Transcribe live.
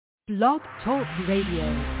Blog Talk Radio.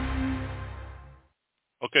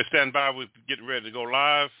 Okay, stand by. We're getting ready to go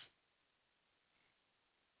live.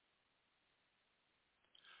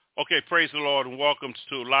 Okay, praise the Lord and welcome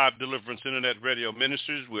to Live Deliverance Internet Radio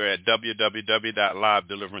Ministries. We're at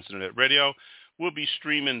www.livedeliveranceInternetRadio. We'll be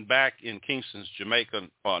streaming back in Kingston, Jamaica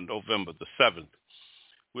on November the 7th.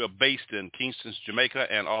 We are based in Kingston, Jamaica,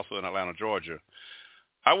 and also in Atlanta, Georgia.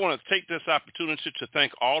 I want to take this opportunity to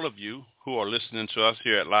thank all of you who are listening to us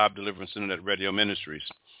here at Live Deliverance Internet Radio Ministries.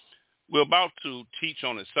 We're about to teach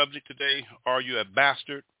on a subject today. Are you a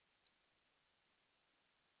bastard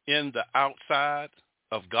in the outside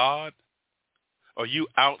of God? Are you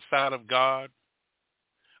outside of God?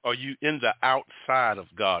 Are you in the outside of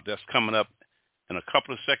God? That's coming up in a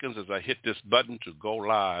couple of seconds as I hit this button to go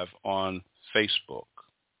live on Facebook.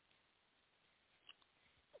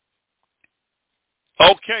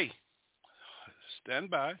 Okay, stand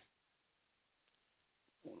by.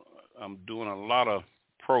 I'm doing a lot of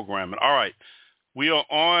programming. All right, we are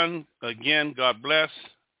on again. God bless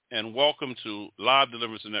and welcome to Live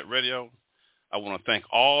Deliverance Internet Radio. I want to thank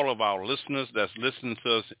all of our listeners that's listening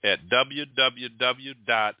to us at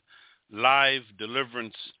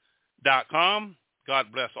www.livedeliverance.com.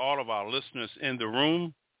 God bless all of our listeners in the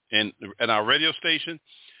room and our radio station.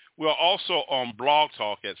 We're also on Blog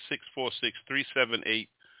Talk at 646-378-1857.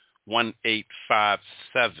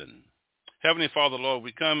 Heavenly Father, Lord,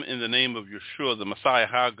 we come in the name of Yeshua, the Messiah,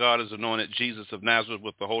 how God is anointed Jesus of Nazareth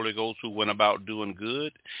with the Holy Ghost, who went about doing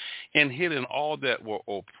good and healing all that were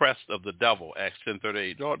oppressed of the devil, Acts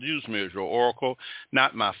 10:38. Lord, use me as your oracle,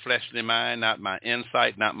 not my fleshly mind, not my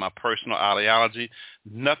insight, not my personal ideology.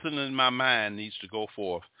 Nothing in my mind needs to go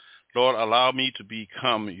forth. Lord, allow me to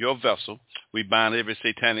become your vessel. We bind every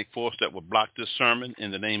satanic force that will block this sermon.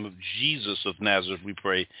 In the name of Jesus of Nazareth, we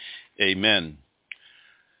pray. Amen.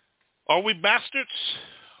 Are we bastards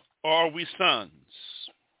or are we sons?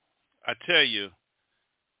 I tell you,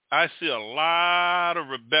 I see a lot of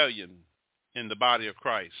rebellion in the body of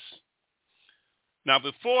Christ. Now,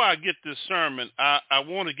 before I get this sermon, I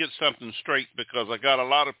want to get something straight because I got a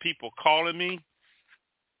lot of people calling me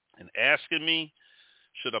and asking me,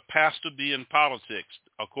 should a pastor be in politics?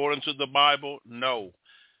 According to the Bible, no.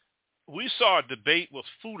 We saw a debate with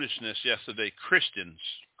foolishness yesterday. Christians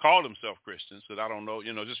call themselves Christians, because I don't know,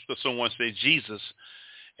 just because someone say Jesus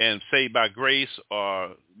and saved by grace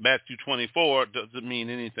or Matthew 24 doesn't mean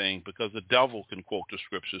anything, because the devil can quote the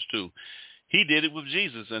scriptures too. He did it with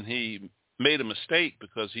Jesus, and he made a mistake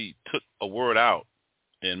because he took a word out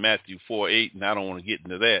in Matthew 4:8, and I don't want to get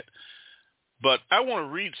into that. But I want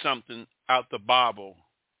to read something out the Bible,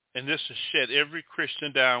 and this will shut every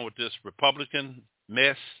Christian down with this Republican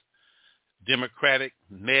mess, Democratic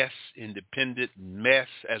mess, independent mess.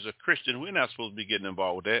 As a Christian, we're not supposed to be getting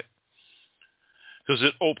involved with that, because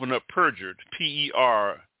it opened up perjured,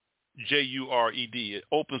 Perjured. It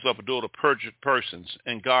opens up a door to perjured persons,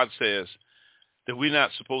 and God says that we're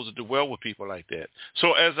not supposed to dwell with people like that.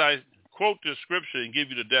 So as I quote this scripture and give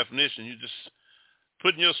you the definition, you just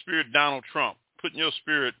put in your spirit Donald Trump, put in your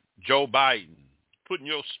spirit Joe Biden, put in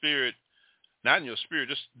your spirit, not in your spirit,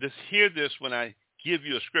 just hear this when I give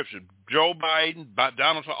you a scripture. Joe Biden,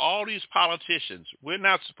 Donald Trump, all these politicians, we're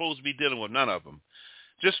not supposed to be dealing with none of them.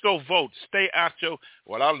 Just go vote. Stay out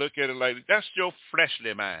I look at it like, that's your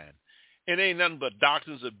fleshly mind. It ain't nothing but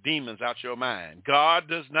doctrines of demons out your mind. God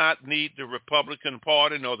does not need the Republican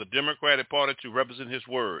Party nor the Democratic Party to represent his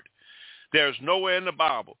word. There's nowhere in the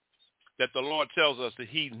Bible that the Lord tells us that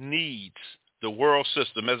he needs the world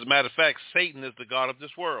system. As a matter of fact, Satan is the god of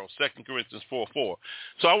this world, 2 Corinthians 4:4.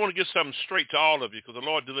 So I want to get something straight to all of you, because the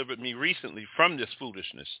Lord delivered me recently from this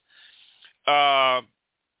foolishness.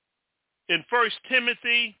 In 1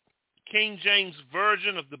 Timothy, King James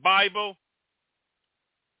Version of the Bible,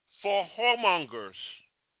 for whoremongers,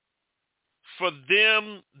 for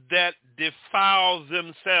them that defile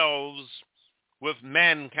themselves with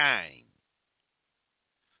mankind,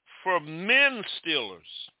 for men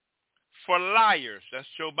stealers, for liars, that's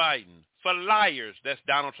Joe Biden, for liars, that's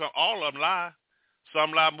Donald Trump. All of them lie.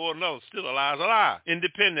 Some lie more than others. Still a lie is a lie.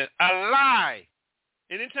 Independent, a lie.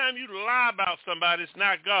 Anytime you lie about somebody, it's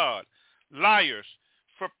not God. Liars,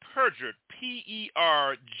 for perjured,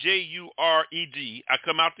 Perjured. I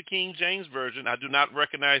come out the King James Version. I do not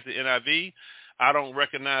recognize the NIV. I don't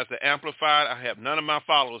recognize the Amplified. I have none of my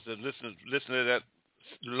followers that listen to that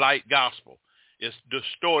light gospel. It's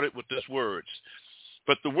distorted with these words.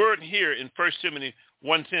 But the word here in 1 Timothy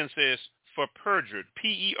 1:10 says, for perjured,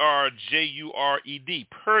 Perjured,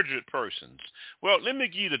 perjured persons. Well, let me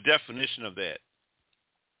give you the definition of that.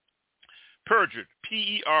 Perjured,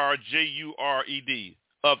 Perjured,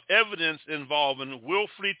 of evidence involving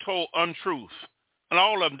willfully told untruth. And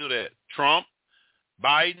all of them do that. Trump,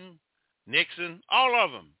 Biden, Nixon, all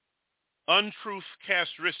of them. Untruth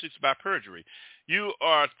characteristics by perjury. You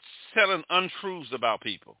are telling untruths about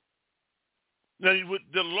people. Now, would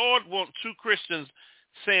the Lord want two Christians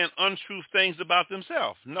saying untruth things about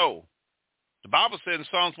themselves? No. The Bible said in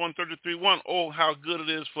Psalms 133:1, oh, how good it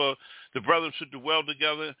is for the brethren to dwell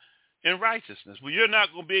together in righteousness. Well, you're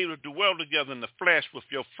not going to be able to dwell together in the flesh with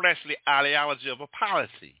your fleshly ideology of a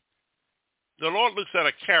policy. The Lord looks at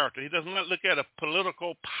a character. He does not look at a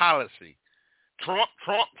political policy. Trump,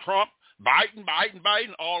 Trump, Trump, Biden, Biden,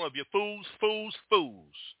 Biden, all of you fools, fools,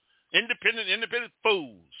 fools. Independent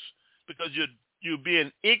fools. Because you're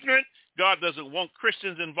being ignorant. God doesn't want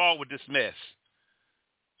Christians involved with this mess.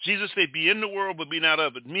 Jesus said, be in the world, but be not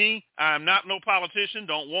of it. Me, I am not no politician,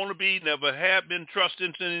 don't want to be, never have been trusted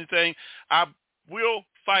into anything. I will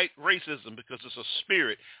fight racism because it's a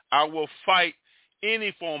spirit. I will fight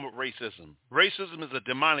any form of racism. Racism is a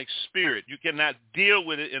demonic spirit. You cannot deal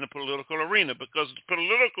with it in a political arena because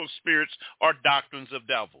political spirits are doctrines of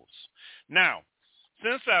devils. Now,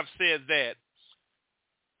 since I've said that,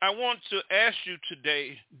 I want to ask you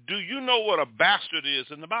today, do you know what a bastard is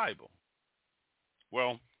in the Bible?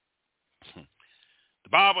 Well, the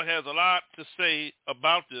Bible has a lot to say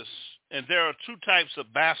about this, and there are two types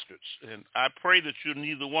of bastards, and I pray that you're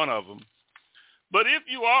neither one of them. But if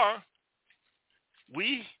you are,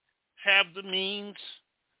 we have the means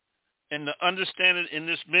and the understanding in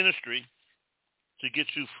this ministry to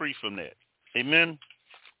get you free from that. Amen?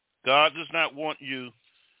 God does not want you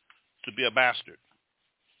to be a bastard.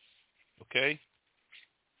 Okay?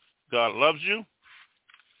 God loves you.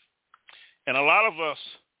 And a lot of us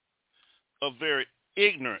are very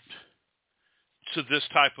ignorant to this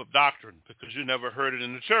type of doctrine because you never heard it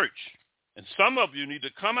in the church. And some of you need to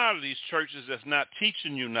come out of these churches that's not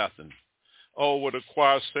teaching you nothing. Oh, well, the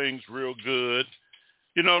choir sings real good.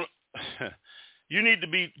 You know, you need to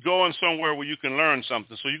be going somewhere where you can learn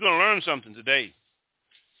something. So you're going to learn something today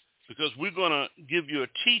because we're going to give you a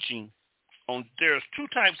teaching on there's two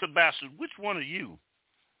types of bastards. Which one are you?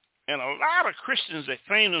 And a lot of Christians that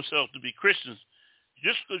claim themselves to be Christians,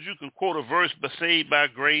 just because you can quote a verse, but saved by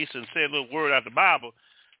grace and say a little word out of the Bible,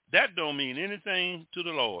 that don't mean anything to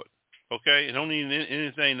the Lord, okay? It don't mean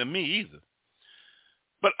anything to me either.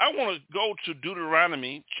 But I want to go to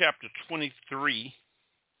Deuteronomy chapter 23.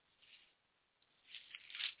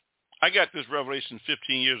 I got this revelation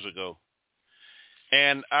 15 years ago.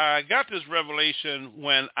 And I got this revelation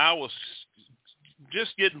when I was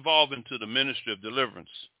just getting involved into the ministry of deliverance.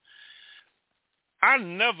 I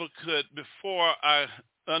never could, before I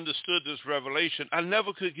understood this revelation, I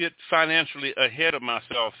never could get financially ahead of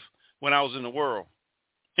myself when I was in the world.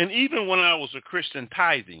 And even when I was a Christian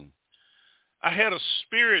tithing, I had a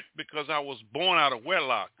spirit because I was born out of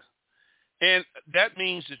wedlock. And that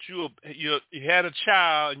means that you had a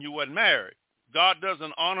child and you weren't married. God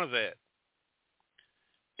doesn't honor that.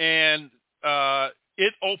 And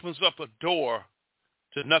it opens up a door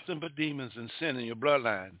to nothing but demons and sin in your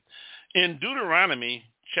bloodline. In Deuteronomy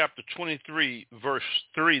chapter 23, verse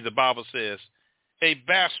 3, the Bible says, a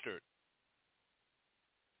bastard,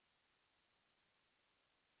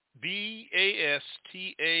 B-A-S-T-A-R-D,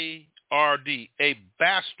 a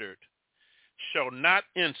bastard shall not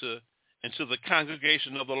enter into the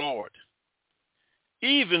congregation of the Lord.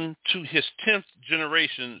 Even to his 10th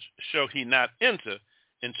generation shall he not enter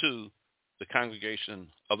into the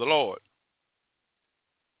congregation of the Lord.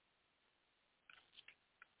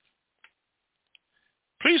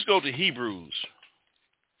 Please go to Hebrews.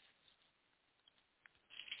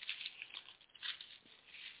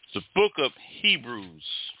 The book of Hebrews.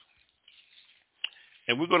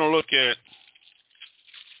 And we're going to look at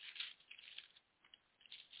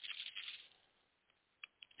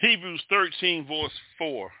Hebrews 13, verse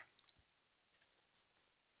 4.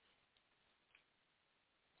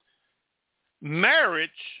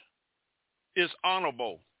 Marriage is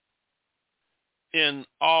honorable in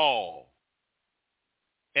all.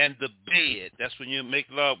 And the bed, that's when you make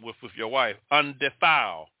love with your wife,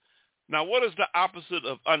 undefiled. Now, what is the opposite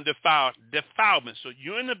of undefiled? Defilement. So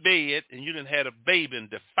you're in the bed and you done had a baby in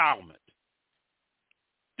defilement.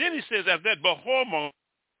 Then he says, after that, but whoremongers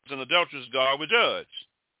and adulterers God will judge.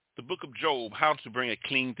 The book of Job, how to bring a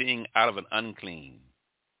clean thing out of an unclean.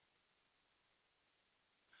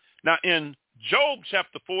 Now, in Job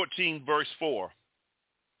chapter 14, verse 4,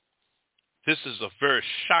 this is a very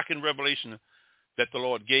shocking revelation that the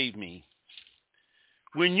Lord gave me.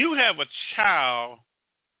 When you have a child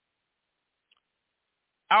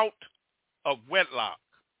out of wedlock,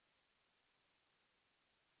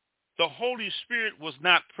 the Holy Spirit was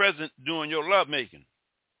not present during your lovemaking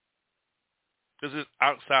because it's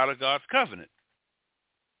outside of God's covenant.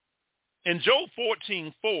 In Job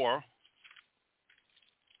 14:4,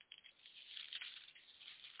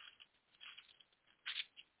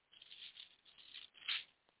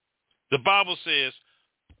 the Bible says,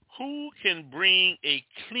 who can bring a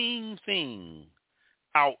clean thing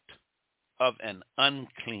out of an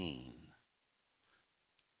unclean?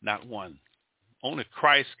 Not one. Only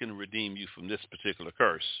Christ can redeem you from this particular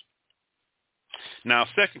curse. Now,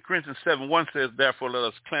 2 Corinthians 7:1 says, therefore let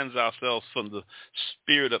us cleanse ourselves from the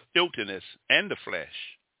spirit of filthiness and the flesh.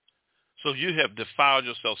 So you have defiled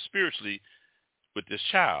yourself spiritually with this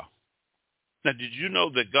child. Now, did you know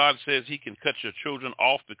that God says he can cut your children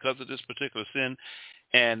off because of this particular sin?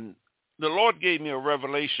 And the Lord gave me a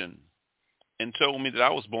revelation and told me that I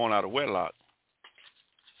was born out of wedlock.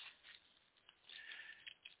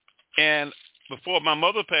 And before my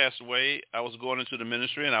mother passed away, I was going into the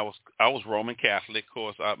ministry, and I was Roman Catholic. Of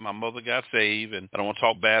course, my mother got saved, and I don't want to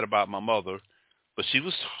talk bad about my mother, but she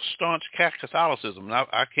was staunch Catholicism. And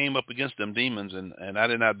I came up against them demons, and I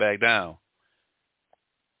did not back down.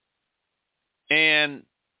 And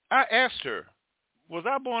I asked her, was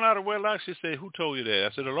I born out of wedlock? She said, who told you that?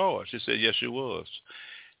 I said, the Lord. She said, yes, you was.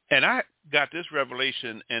 And I got this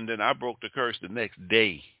revelation, and then I broke the curse the next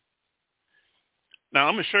day. Now,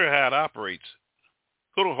 I'm going to show you how it operates.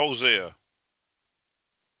 Go to Hosea.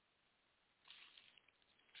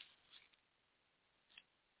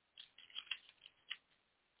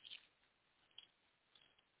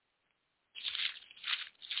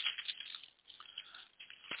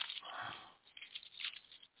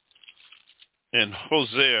 In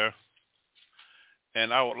Hosea,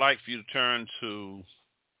 and I would like for you to turn to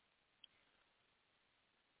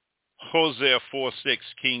Hosea 4:6,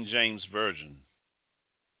 King James Version.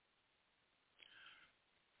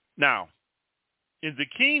 Now, in the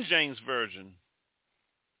King James Version,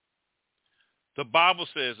 the Bible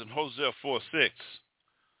says in Hosea 4:6,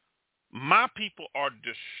 my people are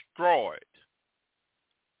destroyed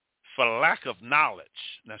for lack of knowledge.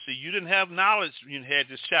 Now, see, you didn't have knowledge when you had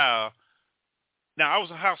this child. Now, I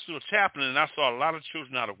was a hospital chaplain, and I saw a lot of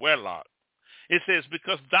children out of wedlock. It says,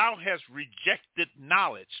 because thou hast rejected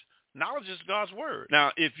knowledge. Knowledge is God's word.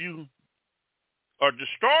 Now, if you are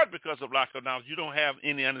destroyed because of lack of knowledge, you don't have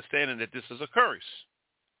any understanding that this is a curse.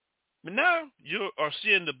 But now you are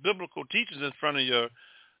seeing the biblical teachings in front of your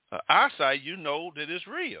eyesight. You know that it's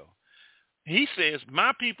real. He says,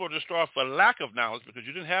 my people are destroyed for lack of knowledge, because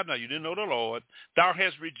you didn't have knowledge. You didn't know the Lord. Thou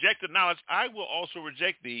hast rejected knowledge. I will also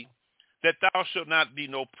reject thee, that thou shalt not be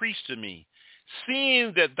no priest to me,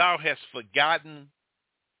 seeing that thou hast forgotten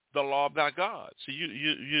the law of thy God. So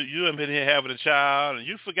you have been here having a child, and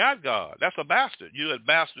you forgot God. That's a bastard. You're a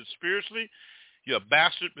bastard spiritually. You're a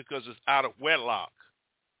bastard because it's out of wedlock.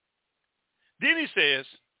 Then he says,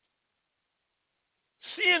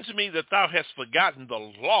 seeing to me that thou hast forgotten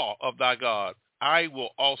the law of thy God, I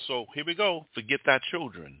will also, here we go, forget thy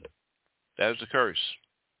children. That is the curse.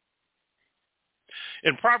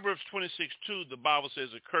 In Proverbs 26:2, the Bible says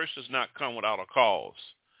a curse does not come without a cause.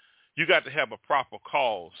 You got to have a proper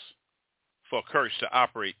cause for a curse to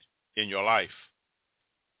operate in your life.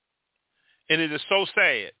 And it is so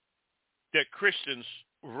sad that Christians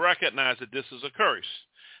recognize that this is a curse.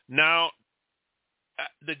 Now,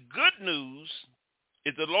 the good news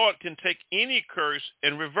is the Lord can take any curse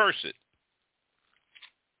and reverse it.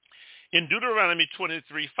 In Deuteronomy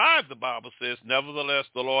 23:5, the Bible says, nevertheless,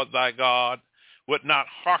 the Lord thy God would not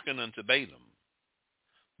hearken unto Balaam,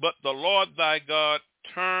 but the Lord thy God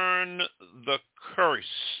turn the curse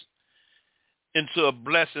into a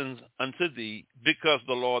blessing unto thee, because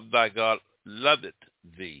the Lord thy God loveth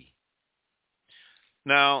thee.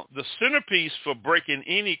 Now, the centerpiece for breaking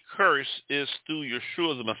any curse is through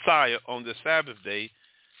Yeshua the Messiah on the Sabbath day.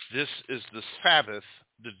 This is the Sabbath,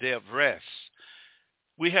 the day of rest.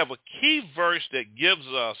 We have a key verse that gives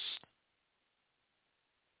us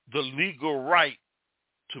the legal right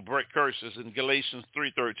to break curses. In Galatians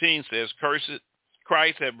 3:13 says,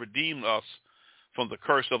 Christ hath redeemed us from the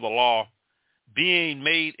curse of the law, being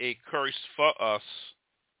made a curse for us,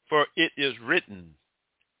 for it is written,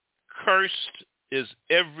 cursed is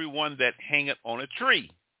everyone that hangeth on a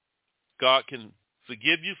tree. God can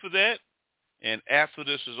forgive you for that. And after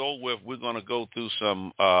this is over with, we're going to go through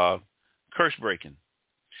some curse breaking.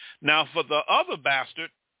 Now, for the other bastard,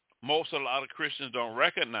 a lot of Christians don't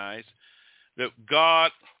recognize that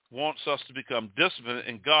God wants us to become disciplined,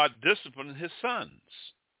 and God disciplined his sons.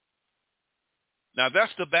 Now,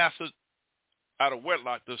 that's the bastard out of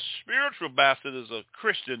wedlock. The spiritual bastard is a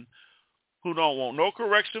Christian who don't want no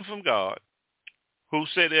correction from God, who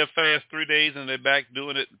say they'll fast 3 days and they're back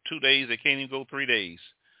doing it 2 days. They can't even go 3 days.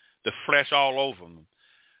 The flesh all over them,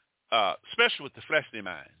 especially with the fleshly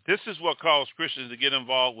mind. This is what caused Christians to get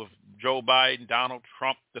involved with Joe Biden, Donald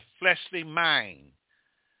Trump, the fleshly mind,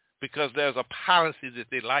 because there's a policy that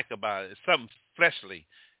they like about it. It's something fleshly.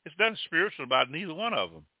 It's nothing spiritual about neither one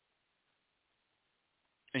of them.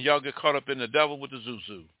 And y'all get caught up in the devil with the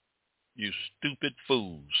zuzu. You stupid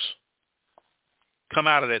fools. Come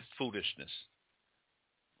out of that foolishness.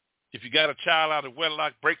 If you got a child out of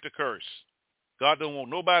wedlock, break the curse. God don't want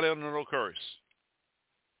nobody under no curse.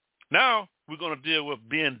 Now we're going to deal with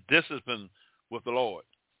being disciplined with the Lord.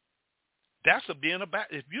 That's being a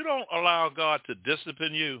bastard. If you don't allow God to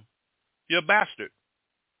discipline you, you're a bastard.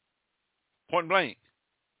 Point blank.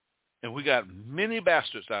 And we got many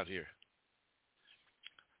bastards out here.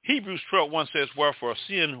 Hebrews 12:1 says, wherefore,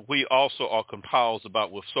 seeing we also are compiled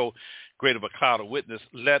about with so great of a cloud of witness,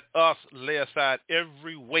 let us lay aside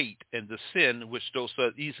every weight and the sin which does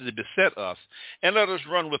so easily beset us, and let us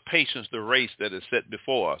run with patience the race that is set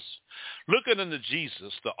before us. Looking unto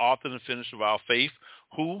Jesus, the author and finisher of our faith,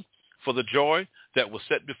 who, for the joy that was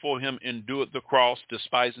set before him, endured the cross,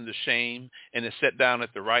 despising the shame, and is set down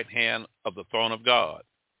at the right hand of the throne of God.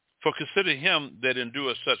 For consider him that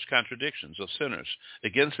endures such contradictions of sinners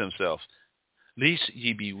against himself, lest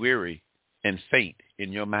ye be weary and faint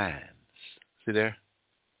in your minds. See there?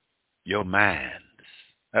 Your minds.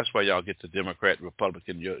 That's why y'all get the Democrat,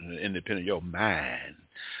 Republican, your independent, your mind.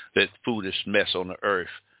 That foolish mess on the earth.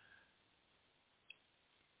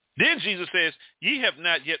 Then Jesus says, ye have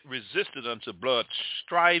not yet resisted unto blood,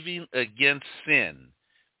 striving against sin.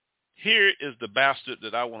 Here is the bastard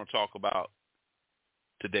that I want to talk about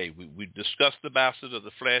today. We discussed the bastard of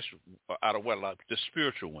the flesh out of wedlock, the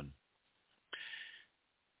spiritual one.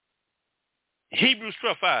 Hebrews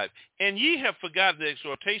 12:5, and ye have forgotten the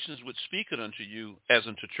exhortations which speaketh unto you as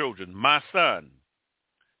unto children. My son,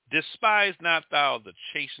 despise not thou the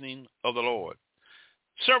chastening of the Lord.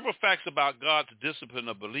 Several facts about God's discipline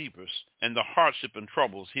of believers and the hardship and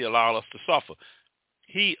troubles he allows us to suffer.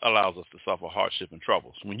 He allows us to suffer hardship and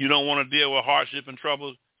troubles. When you don't want to deal with hardship and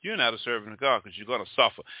troubles, you're not a servant of God, because you're going to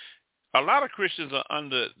suffer. A lot of Christians are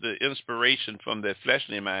under the inspiration from their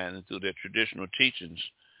fleshly mind and through their traditional teachings.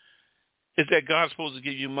 Is that God's supposed to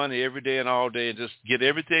give you money every day and all day and just get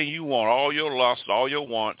everything you want, all your lusts, all your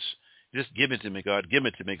wants. Just give it to me, God. Give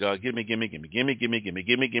it to me, God. Give me. God, give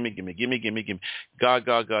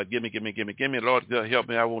me. Lord, God, help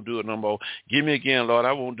me. I won't do it no more. Give me again, Lord.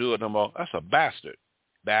 I won't do it no more. That's a bastard.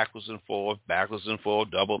 Backwards and forth,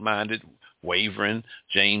 double-minded, wavering.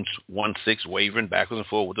 James 1:6, wavering backwards and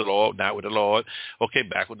forth with the Lord, not with the Lord. Okay,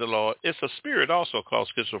 back with the Lord. It's a spirit also called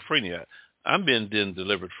schizophrenia. I'm being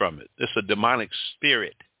delivered from it. It's a demonic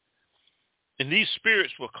spirit. And these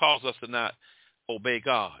spirits will cause us to not obey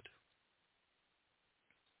God.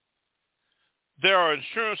 There are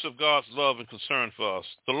assurance of God's love and concern for us.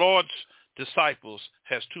 The Lord's disciples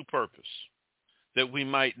has two purposes: that we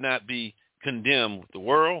might not be condemned with the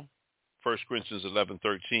world, 1 Corinthians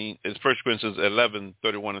 11:13, 1 Corinthians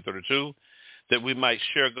 11:31 and 32, that we might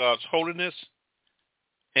share God's holiness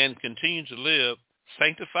and continue to live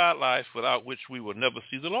sanctified life without which we will never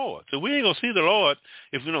see the Lord. So we ain't going to see the Lord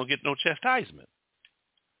if we don't get no chastisement.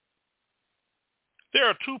 There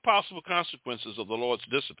are two possible consequences of the Lord's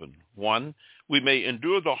discipline. One, we may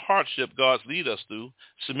endure the hardship God leads us through,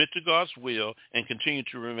 submit to God's will, and continue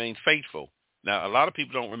to remain faithful. Now, a lot of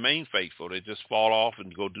people don't remain faithful. They just fall off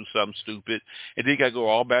and go do something stupid, and they got to go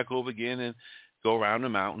all back over again and go around the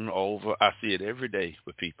mountain over. I see it every day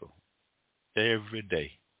with people. Every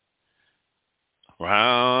day.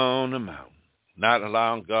 Around the mountain. Not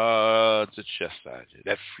allowing God to chastise you.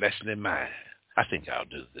 That fleshly mind. I think I'll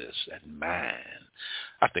do this. That mind.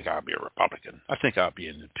 I think I'll be a Republican. I think I'll be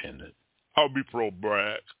independent. I'll be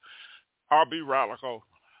pro-black. I'll be radical.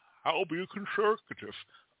 I'll be a conservative.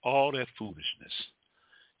 All that foolishness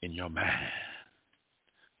in your mind.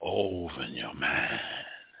 Over in your mind.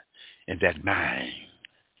 In that mind.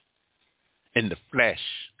 In the flesh.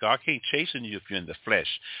 God can't chasten you if you're in the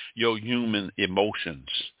flesh. Your human emotions.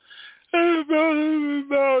 Now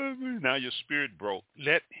your spirit broke.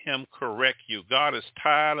 Let him correct you. God is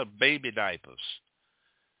tired of baby diapers.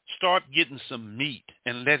 Start getting some meat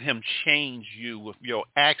and let him change you with your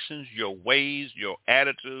actions, your ways, your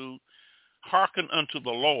attitude. Hearken unto the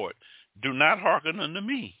Lord. Do not hearken unto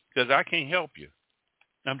me, because I can't help you.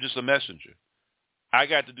 I'm just a messenger. I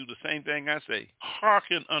got to do the same thing I say.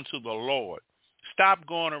 Hearken unto the Lord. Stop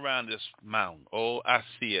going around this mountain. Oh, I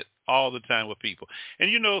see it all the time with people.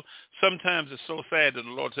 And you know, sometimes it's so sad that the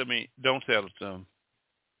Lord tell me, don't tell it to them,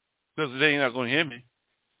 because they ain't not going to hear me.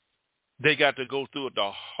 They got to go through it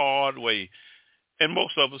the hard way. And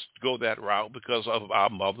most of us go that route because of our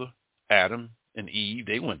mother, Adam and Eve.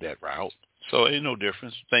 They went that route. So ain't no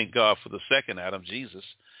difference. Thank God for the second Adam, Jesus.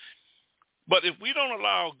 But if we don't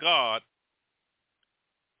allow God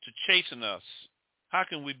to chasten us, how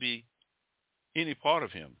can we be any part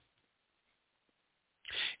of him?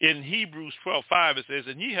 In Hebrews 12:5 it says,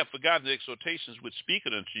 and ye have forgotten the exhortations which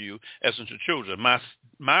speaketh unto you as unto children.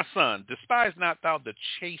 My son, despise not thou the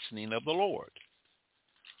chastening of the Lord,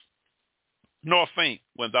 nor faint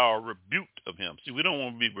when thou art rebuked of him. See, we don't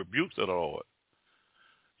want to be rebuked of the Lord.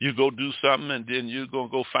 You go do something, and then you're going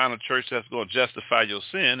to go find a church that's going to justify your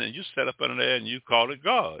sin, and you set up under there and you call it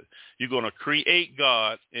God. You're going to create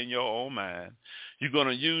God in your own mind. You're going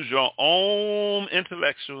to use your own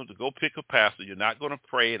intellectual to go pick a pastor. You're not going to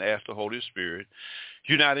pray and ask the Holy Spirit.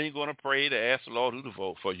 You're not even going to pray to ask the Lord who to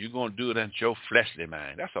vote for. You're going to do it in your fleshly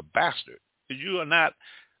mind. That's a bastard. You are not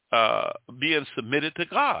being submitted to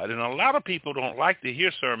God. And a lot of people don't like to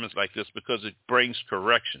hear sermons like this because it brings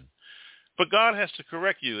correction. But God has to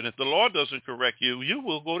correct you. And if the Lord doesn't correct you, you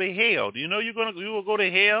will go to hell. Do you know you will go to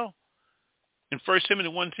hell? In 1 Timothy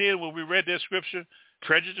 1:10, where we read that scripture,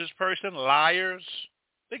 prejudiced person, liars,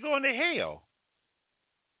 they go into hell.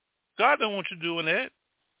 God don't want you doing that.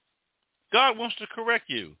 God wants to correct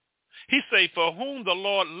you. He say, for whom the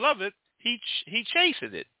Lord loveth, he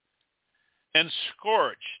chasteneth it. And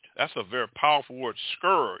scourged, that's a very powerful word,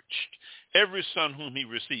 scourged, every son whom he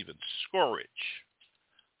receiveth, scourge.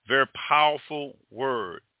 Very powerful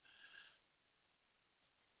word.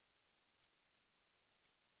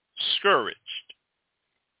 Scourged.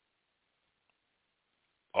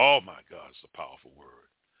 Oh my God, it's a powerful word.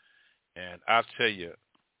 And I tell you,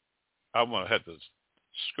 I want to have this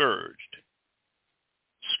scourged.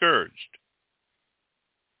 Scourged.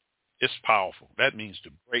 It's powerful. That means to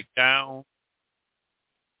break down,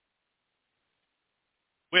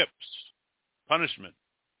 whips, punishment,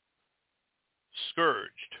 scourged.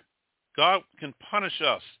 God can punish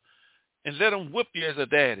us and let him whip you as a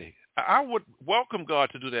daddy. I would welcome God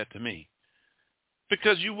to do that to me,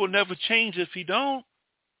 because you will never change if he don't.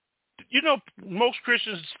 You know, most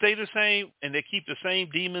Christians stay the same and they keep the same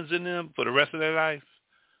demons in them for the rest of their life.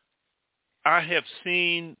 I have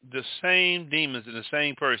seen the same demons in the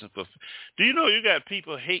same person. Do you know you got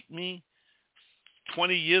people hate me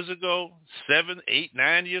 20 years ago, 7, 8,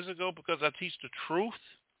 9 years ago because I teach the truth?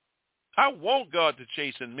 I want God to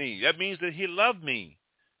chasten me. That means that he loved me.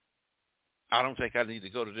 I don't think I need to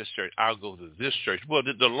go to this church. I'll go to this church. Well,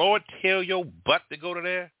 did the Lord tell your butt to go to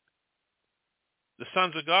there? The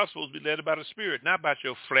sons of God are supposed to be led by the Spirit, not by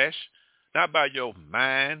your flesh, not by your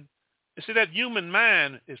mind. You see, that human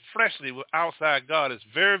mind is fleshly outside God. It's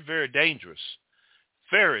very, very dangerous.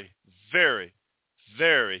 Very, very,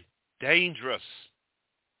 very dangerous.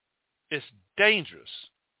 It's dangerous.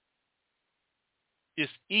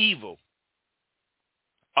 It's evil.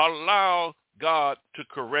 Allow God to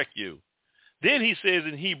correct you. Then he says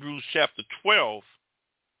in Hebrews chapter 12,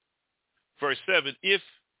 verse 7, if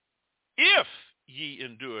ye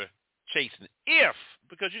endure chastening,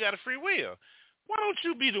 because you got a free will. Why don't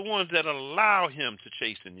you be the ones that allow him to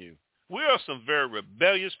chasten you? We are some very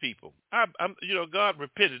rebellious people. God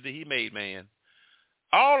repented that he made man.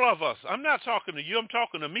 All of us. I'm not talking to you. I'm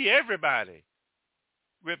talking to me, everybody.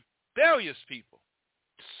 Rebellious people.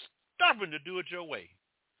 Stubborn to do it your way.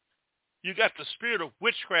 You got the spirit of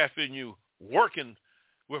witchcraft in you working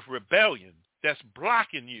with rebellion that's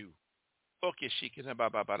blocking you.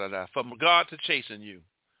 From God to chasten you.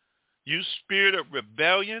 You spirit of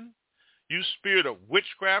rebellion, you spirit of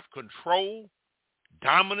witchcraft, control,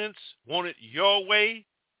 dominance, want it your way.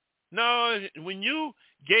 No, when you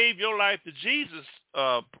gave your life to Jesus,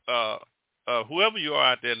 whoever you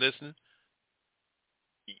are out there listening,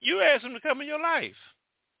 you asked him to come in your life.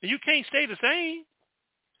 And you can't stay the same.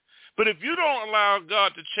 But if you don't allow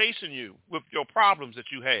God to chasten you with your problems that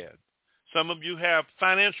you had, some of you have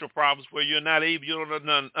financial problems where you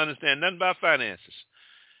don't understand nothing about finances.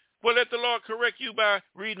 Well, let the Lord correct you by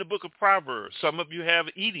reading the book of Proverbs. Some of you have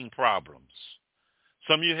eating problems.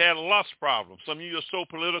 Some of you had lust problems. Some of you are so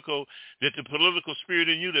political that the political spirit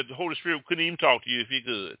in you, that the Holy Spirit couldn't even talk to you if he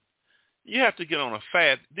could. You have to get on a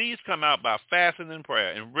fast. These come out by fasting and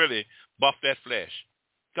prayer and really buff that flesh.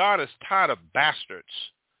 God is tired of bastards.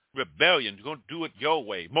 Rebellion, you're going to do it your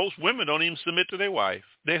way. Most women don't even submit to their wife,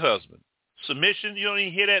 their husband. Submission, you don't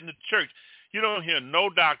even hear that in the church. You don't hear no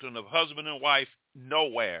doctrine of husband and wife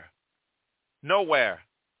nowhere. Nowhere.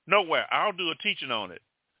 I'll do a teaching on it.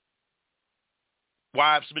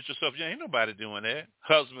 Wives, submit yourself. Ain't nobody doing that.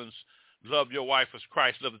 Husbands, love your wife as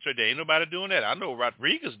Christ loved the church. There ain't nobody doing that. I know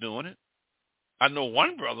Rodriguez doing it. I know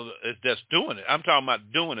one brother that's doing it. I'm talking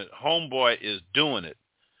about doing it. Homeboy is doing it.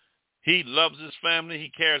 He loves his family. He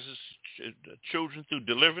carries his children through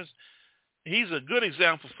deliverance. He's a good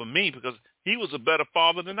example for me because he was a better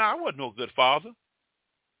father than I. I wasn't no good father.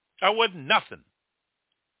 I wasn't nothing.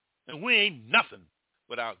 And we ain't nothing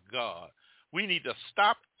without God. We need to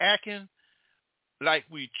stop acting like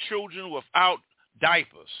we children without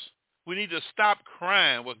diapers. We need to stop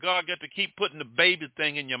crying where God got to keep putting the baby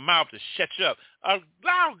thing in your mouth to shut you up.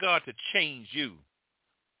 Allow God to change you.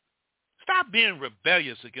 Stop being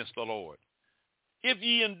rebellious against the Lord. If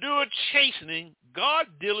ye endure chastening, God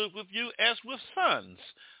dealeth with you as with sons.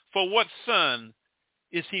 For what son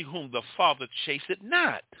is he whom the Father chasteth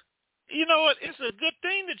not? You know what? It's a good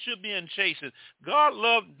thing that you're being chastened. God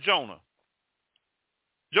loved Jonah.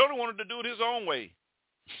 Jonah wanted to do it his own way.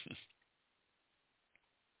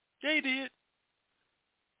 Yeah, he did.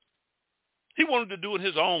 He wanted to do it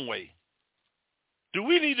his own way. Do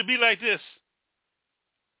we need to be like this?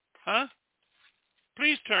 Huh?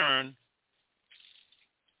 Please turn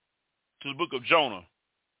to the book of Jonah.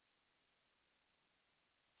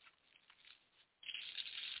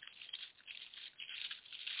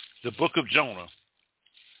 The book of Jonah.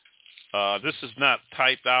 This is not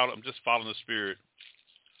typed out. I'm just following the Spirit.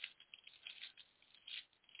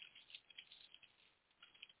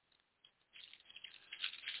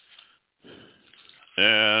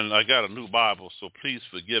 And I got a new Bible, so please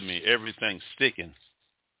forgive me. Everything's sticking.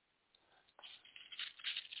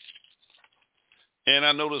 And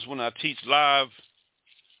I notice when I teach live,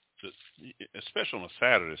 especially on a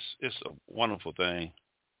Saturday, it's a wonderful thing.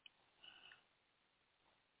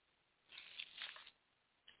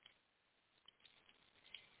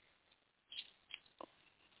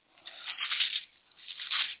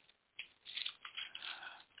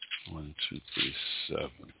 One, 2, 3, 7.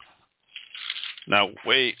 Now,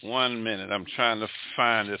 wait 1 minute. I'm trying to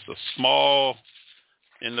find this. A small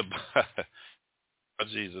in the Bible. Oh,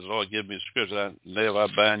 Jesus, Lord, give me the scripture. I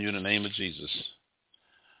bind you in the name of Jesus.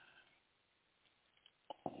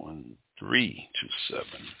 1, 3, 2, 7.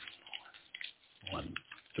 1,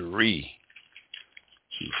 3,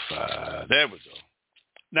 2, 5. There we go.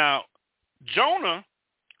 Now, Jonah,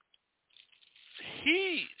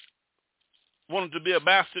 he wanted to be a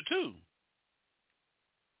bastard too.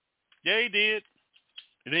 Yeah, he did.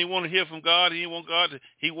 He didn't want to hear from God. He didn't want God.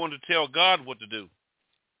 He wanted to tell God what to do.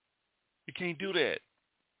 You can't do that.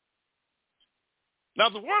 Now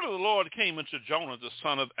the word of the Lord came unto Jonah, the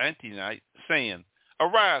son of Amittai, saying,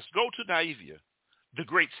 Arise, go to Nineveh, the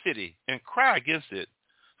great city, and cry against it,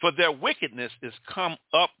 for their wickedness is come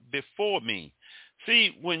up before me.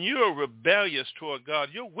 See, when you're rebellious toward God,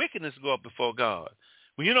 your wickedness go up before God.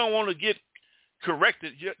 When you don't want to get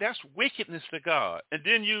corrected, that's wickedness to God. And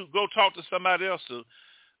then you go talk to somebody else to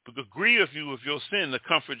agree with you with your sin to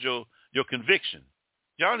comfort your conviction.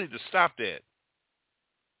 Y'all need to stop that.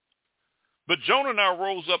 But Jonah now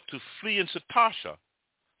rose up to flee into Tarshish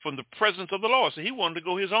from the presence of the Lord. So he wanted to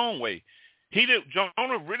go his own way.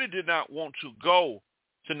 Jonah really did not want to go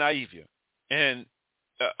to Nineveh. And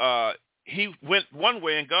he went one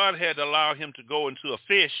way, and God had to allow him to go into a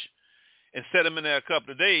fish and set him in there a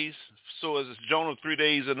couple of days. So as Jonah 3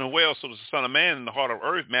 days in the well, so does the Son of Man in the heart of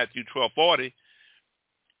earth, Matthew 12:40.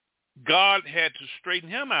 God had to straighten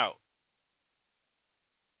him out.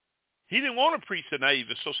 He didn't want to preach to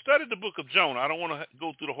Nineveh, so study the book of Jonah. I don't want to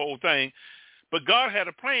go through the whole thing, but God had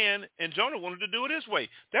a plan, and Jonah wanted to do it his way.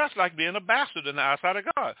 That's like being a bastard in the eyesight of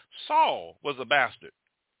God. Saul was a bastard.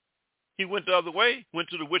 He went the other way, went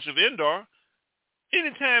to the witch of Endor.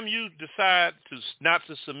 Anytime you decide not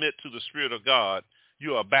to submit to the Spirit of God,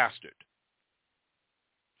 you're a bastard.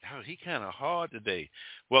 Oh, he kind of hard today.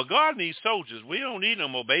 Well, God needs soldiers. We don't need no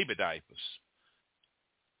more baby diapers.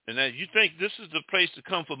 And as you think this is the place to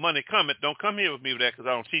come for money, don't come here with me with that because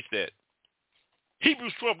I don't teach that.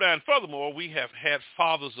 Hebrews 12:9, furthermore, we have had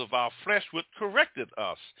fathers of our flesh which corrected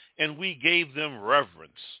us, and we gave them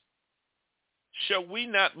reverence. Shall we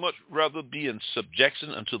not much rather be in subjection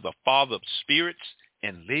unto the Father of spirits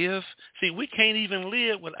and live? See, we can't even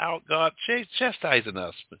live without God chastising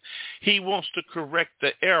us. He wants to correct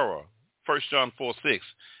the error, 1 John 4:6,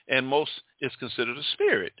 and most is considered a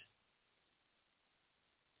spirit.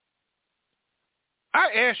 I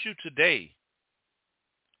ask you today,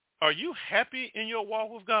 are you happy in your walk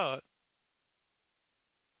with God?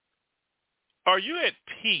 Are you at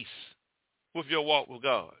peace with your walk with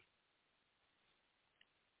God?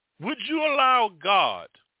 Would you allow God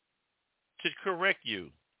to correct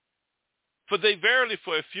you? For they verily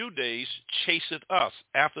for a few days chaseth us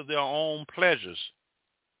after their own pleasures.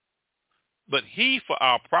 But he for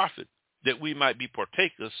our profit, that we might be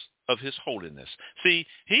partakers of his holiness. See,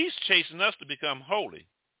 he's chasing us to become holy.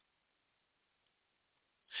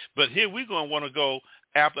 But here we're going to want to go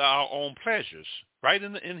after our own pleasures. Right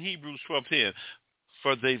in Hebrews 12:10.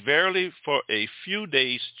 For they verily for a few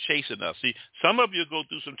days chasten us. See, some of you go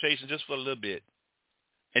through some chasing just for a little bit.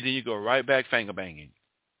 And then you go right back finger banging.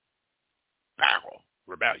 Pow,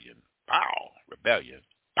 rebellion. Pow, rebellion.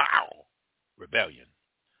 Pow, rebellion.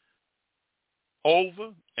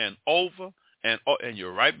 Over and over and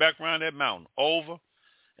you're right back around that mountain. Over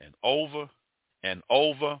and over and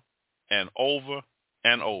over and over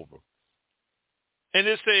and over. And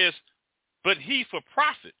it says, but he for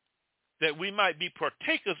profit, that we might be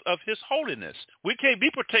partakers of his holiness. We can't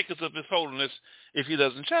be partakers of his holiness if he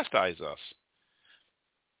doesn't chastise us.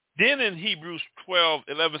 Then in Hebrews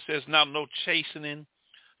 12:11 says, now no chastening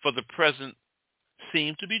for the present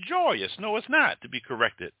seem to be joyous. No, it's not, to be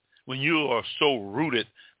corrected. When you are so rooted,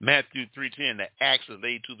 Matthew 3:10, the axe is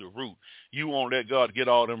laid to the root. You won't let God get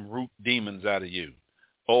all them root demons out of you.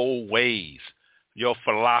 Old ways, your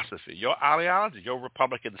philosophy, your ideology, your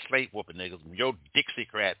Republican slave whooping niggas, your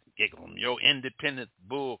Dixiecrat giggle, your independent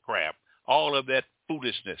bull crap, all of that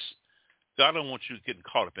foolishness. God don't want you getting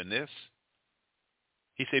caught up in this.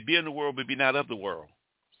 He said, be in the world, but be not of the world.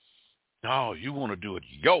 No, you want to do it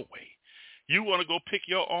your way. You want to go pick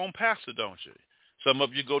your own pastor, don't you? Some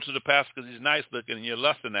of you go to the pastor because he's nice looking and you're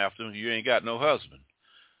lusting after him. You ain't got no husband.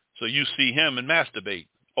 So you see him and masturbate.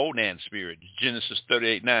 Onan spirit, Genesis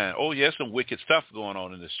 38:9. Oh, yeah, some wicked stuff going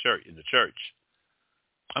on in the church.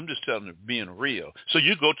 I'm just telling you, being real. So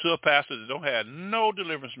you go to a pastor that don't have no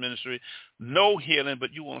deliverance ministry, no healing,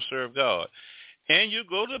 but you want to serve God. And you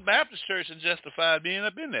go to the Baptist church and justify being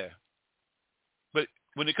up in there. But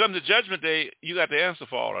when it comes to judgment day, you got the answer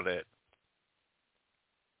for all of that.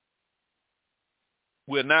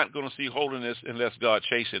 We're not going to see holiness unless God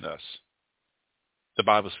chasing us. The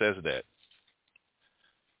Bible says that.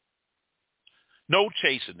 No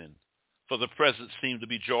chastening for the present seemed to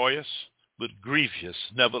be joyous, but grievous.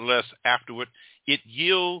 Nevertheless, afterward, it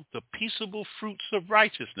yield the peaceable fruits of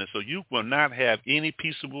righteousness. So you will not have any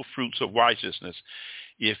peaceable fruits of righteousness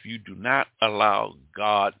if you do not allow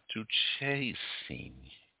God to chasten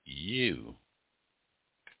you.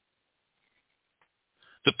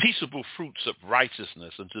 The peaceable fruits of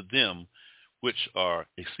righteousness unto them which are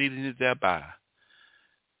exceedingly thereby.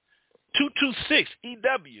 226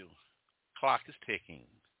 EW. Clock is ticking.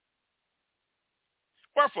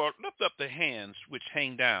 Wherefore, lift up the hands which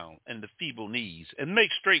hang down and the feeble knees, and make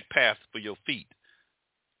straight paths for your feet,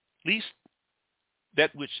 lest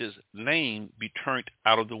that which is lame be turned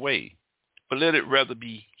out of the way, but let it rather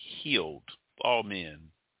be healed, all men,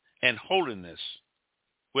 and holiness,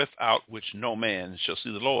 without which no man shall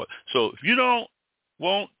see the Lord. So if you don't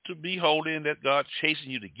want to be holy and that God chasing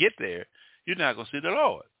you to get there, you're not going to see the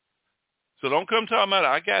Lord. So don't come talking about,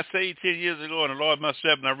 I got saved 10 years ago and the Lord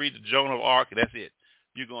myself, and I read the Joan of Arc, and that's it.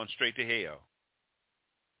 You're going straight to hell.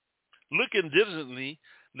 Looking diligently,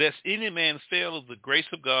 lest any man fail of the grace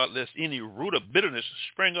of God, lest any root of bitterness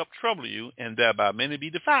spring up trouble you, and thereby many be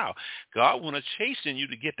defiled. God want to chasten you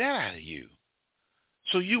to get that out of you,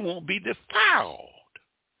 so you won't be defiled.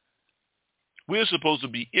 We're supposed to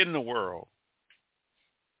be in the world,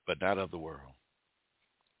 but not of the world.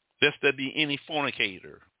 Lest there be any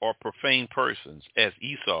fornicator or profane persons, as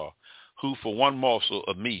Esau, who for one morsel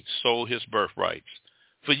of meat sold his birthrights.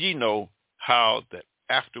 For ye know how that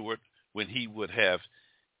afterward, when he would have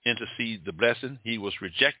interceded the blessing, he was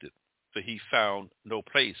rejected, for he found no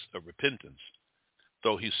place of repentance,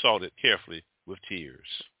 though he sought it carefully with tears.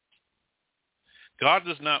 God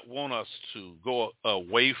does not want us to go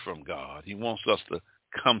away from God. He wants us to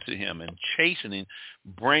come to him, and chastening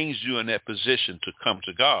brings you in that position to come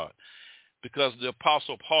to God, because the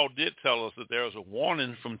Apostle Paul did tell us that there is a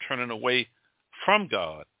warning from turning away from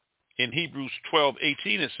God. In Hebrews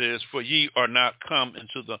 12:18 it says, for ye are not come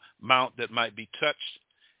into the mount that might be touched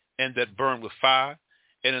and that burn with fire,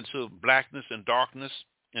 and into blackness and darkness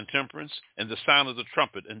and temperance, and the sound of the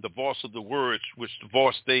trumpet, and the voice of the words which the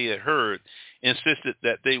voice they had heard insisted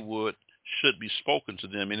that they should be spoken to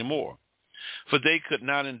them anymore. For they could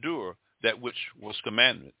not endure that which was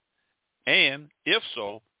commandment. And if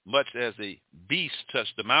so, much as a beast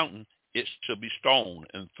touched the mountain, it shall be stoned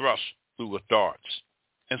and thrust through with darts.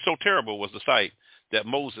 And so terrible was the sight that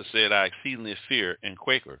Moses said, I exceedingly fear and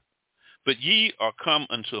quaker. But ye are come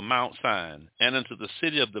unto Mount Zion, and unto the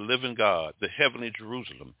city of the living God, the heavenly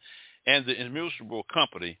Jerusalem, and the immeasurable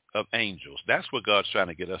company of angels. That's what God's trying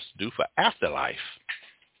to get us to do for afterlife.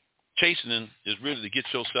 Chastening is really to get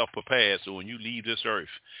yourself prepared so when you leave this earth,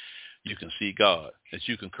 you can see God, that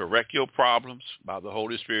you can correct your problems by the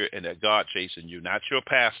Holy Spirit, and that God chasing you, not your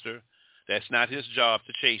pastor. That's not his job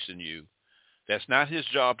to chasten you. That's not his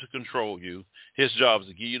job to control you. His job is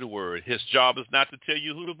to give you the word. His job is not to tell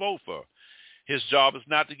you who to vote for. His job is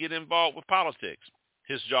not to get involved with politics.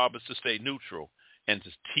 His job is to stay neutral and to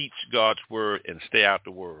teach God's word and stay out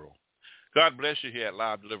the world. God bless you here at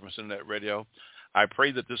Live Deliverance Internet Radio. I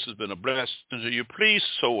pray that this has been a blessing to you. Please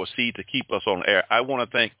sow a seed to keep us on air. I want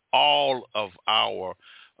to thank all of our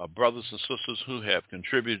brothers and sisters who have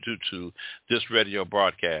contributed to this radio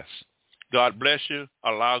broadcast. God bless you.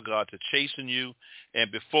 Allow God to chasten you. And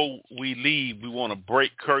before we leave, we want to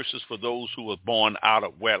break curses for those who were born out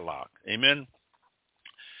of wedlock. Amen.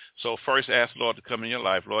 So first, ask the Lord to come in your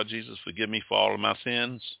life. Lord Jesus, forgive me for all of my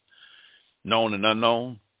sins, known and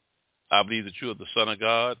unknown. I believe that you are the Son of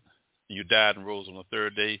God, and you died and rose on the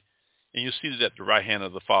third day, and you're seated at the right hand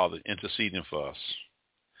of the Father, interceding for us.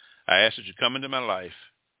 I ask that you come into my life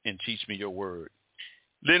and teach me your word.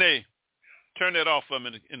 Lenny, turn that off for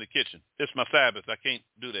me in the kitchen. It's my Sabbath. I can't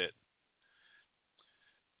do that.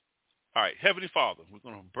 All right, Heavenly Father, we're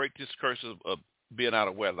going to break this curse of being out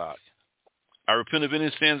of wedlock. I repent of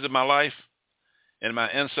any sins in my life and my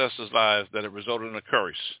ancestors' lives that have resulted in a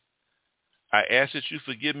curse. I ask that you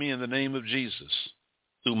forgive me in the name of Jesus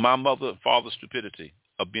through my mother and father's stupidity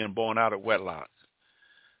of being born out of wedlock.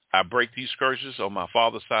 I break these curses on my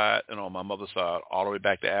father's side and on my mother's side all the way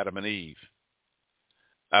back to Adam and Eve.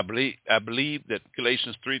 I believe that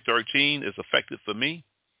Galatians 3:13 is effective for me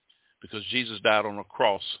because Jesus died on the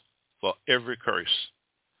cross for every curse.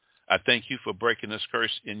 I thank you for breaking this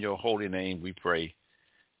curse. In your holy name we pray.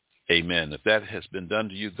 Amen. If that has been done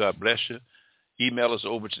to you, God bless you. Email us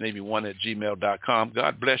over to navy1@gmail.com.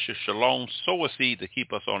 God bless you. Shalom. Sow a seed to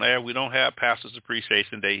keep us on air. We don't have Pastor's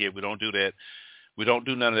Appreciation Day here. We don't do that. We don't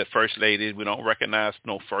do none of that First Lady. We don't recognize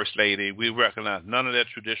no First Lady. We recognize none of that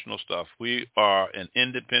traditional stuff. We are an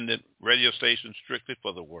independent radio station strictly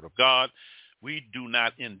for the Word of God. We do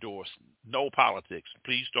not endorse no politics.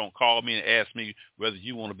 Please don't call me and ask me whether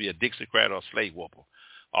you want to be a Dixiecrat or a slave whooper.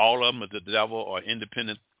 All of them are the devil or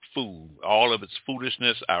independent fool. All of its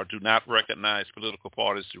foolishness. I do not recognize political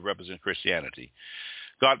parties to represent Christianity.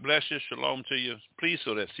 God bless you. Shalom to you. Please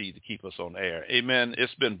sow that seed to keep us on air. Amen.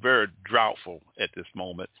 It's been very droughtful at this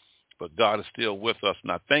moment, but God is still with us.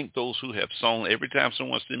 And I thank those who have sown. Every time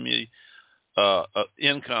someone sends me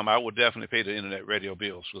income, I will definitely pay the internet radio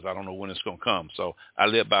bills because I don't know when it's going to come. So I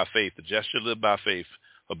live by faith. The just shall live by faith.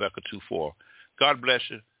 Habakkuk 2:4. God bless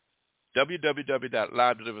you.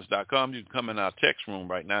 www.livedeliverance.com. You can come in our text room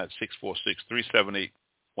right now at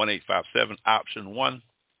 646-378-1857, option 1.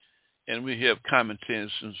 And we have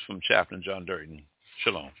commentations from Chaplain John Durden.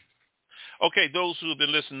 Shalom. Okay, those who have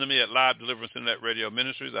been listening to me at Live Deliverance Internet Radio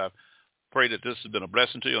Ministries, I pray that this has been a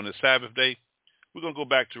blessing to you on this Sabbath day. We're going to go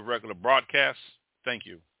back to regular broadcasts. Thank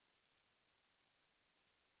you.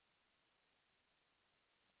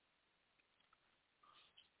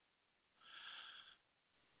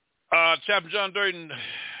 Chaplain John Durden,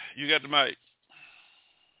 you got the mic.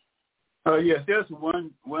 Yes, there's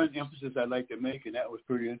one emphasis I'd like to make, and that was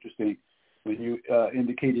pretty interesting when you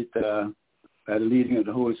indicated by the leading of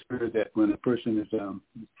the Holy Spirit that when a person is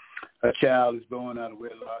a child is born out of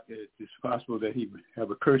wedlock, it's possible that he would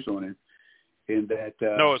have a curse on him, and that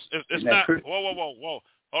no, it's not. Whoa!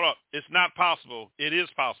 Hold up! It's not possible. It is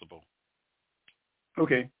possible.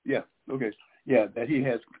 Okay. That he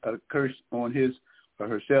has a curse on his or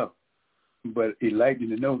herself, but he'd like you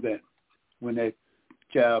to know that when that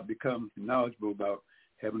child becomes knowledgeable about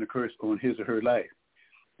having a curse on his or her life,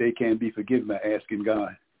 they can be forgiven by asking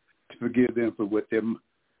God to forgive them for what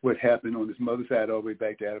happened on his mother's side all the way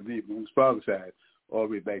back to Adam and Eve, on his father's side all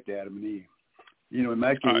the way back to Adam and Eve. You know, in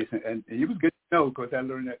my case, and it was good to know because I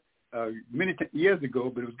learned that many years ago,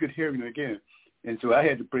 but it was good hearing it again. And so I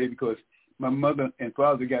had to pray because my mother and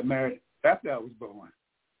father got married after I was born.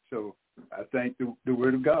 So I thank the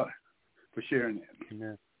Word of God for sharing that.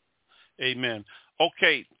 Amen. Amen.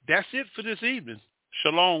 Okay, that's it for this evening.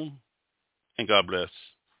 Shalom, and God bless.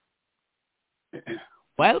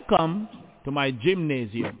 Welcome to my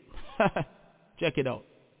gymnasium. Check it out.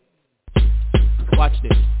 Watch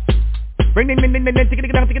this.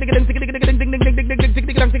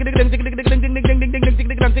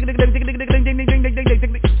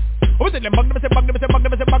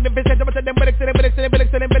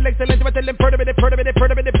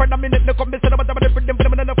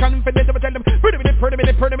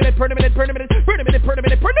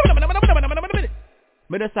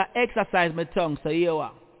 Me just exercise my tongue, so you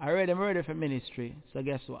are. I'm ready for ministry. So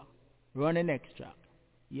guess what? Run the next track.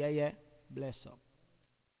 Yeah. Bless up.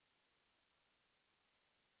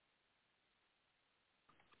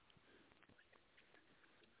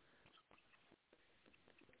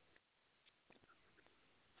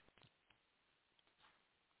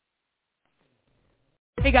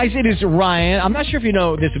 Hey guys, it is Ryan. I'm not sure if you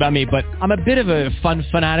know this about me, but I'm a bit of a fun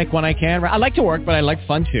fanatic when I can. I like to work, but I like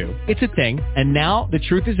fun too. It's a thing. And now the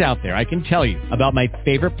truth is out there. I can tell you about my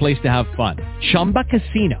favorite place to have fun. Chumba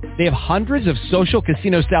Casino. They have hundreds of social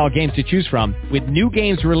casino style games to choose from with new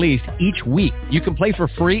games released each week. You can play for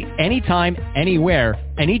free anytime, anywhere.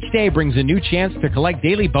 And each day brings a new chance to collect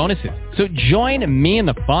daily bonuses. So join me in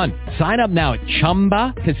the fun. Sign up now at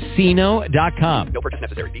ChumbaCasino.com. No purchase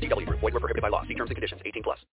necessary. VGW Group. Void where prohibited by law. See terms and conditions. 18+.